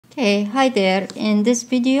Okay, hi there. In this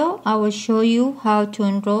video, I will show you how to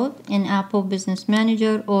enroll in Apple Business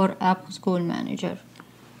Manager or Apple School Manager.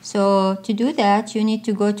 So to do that, you need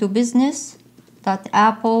to go to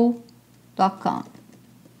business.apple.com.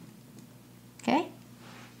 Okay.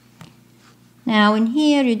 Now in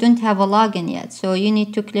here, you don't have a login yet, so you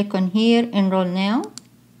need to click on here, enroll now.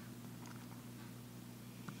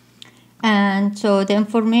 And so the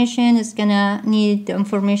information is gonna need the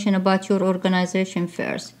information about your organization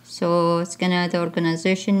first. So it's gonna the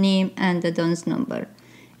organization name and the DUNS number.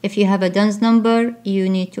 If you have a DUNS number, you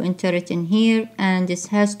need to enter it in here, and this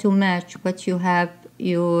has to match what you have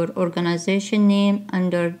your organization name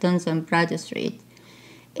under Duns and Bradstreet.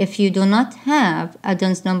 If you do not have a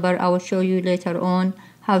DUNS number, I will show you later on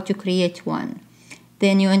how to create one.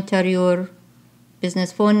 Then you enter your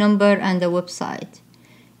business phone number and the website.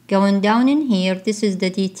 Going down in here, this is the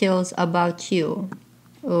details about you.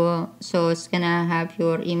 So it's gonna have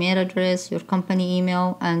your email address, your company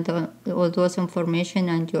email, and all those information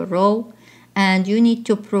and your role. And you need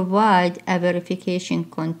to provide a verification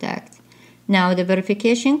contact. Now the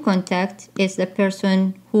verification contact is the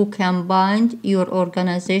person who can bind your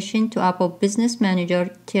organization to Apple Business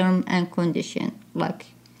Manager term and condition. Like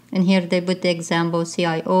in here they put the example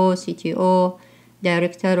CIO, CTO,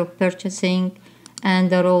 Director of Purchasing,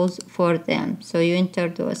 and the roles for them. So you enter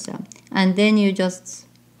those and then you just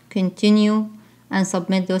continue and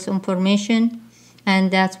submit those information,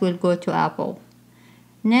 and that will go to Apple.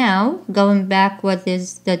 Now going back, what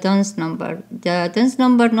is the DUNS number? The DUNS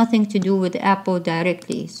number nothing to do with Apple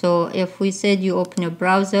directly. So if we said you open a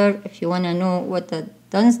browser, if you want to know what the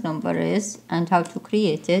DUNS number is and how to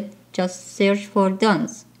create it, just search for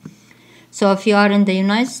DUNS. So if you are in the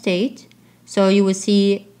United States, so you will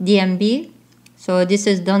see DMB. So this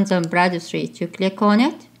is Duns and Bradstreet. You click on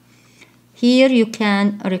it. Here you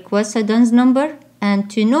can request a DUNS number, and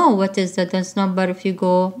to know what is the DUNS number, if you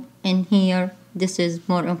go in here, this is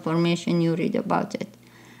more information you read about it.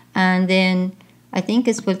 And then I think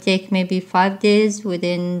it will take maybe 5 days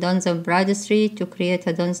within Duns and Bradstreet to create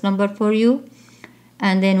a DUNS number for you.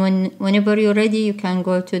 And then whenever you're ready, you can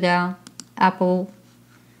go to the Apple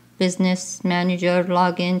Business Manager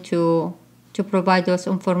login to provide those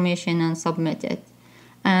information and submit it.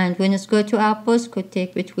 And when it's go to Apple, it could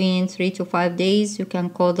take between 3 to 5 days. You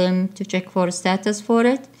can call them to check for status for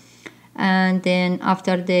it. And then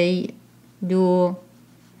after they do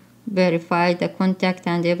verify the contact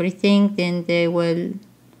and everything, then they will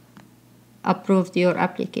approve your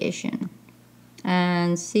application.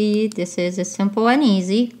 And see, this is simple and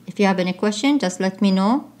easy. If you have any question, just let me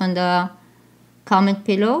know on the comment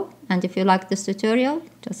below. And if you like this tutorial,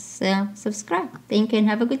 just subscribe. Thank you and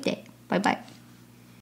have a good day. Bye-bye.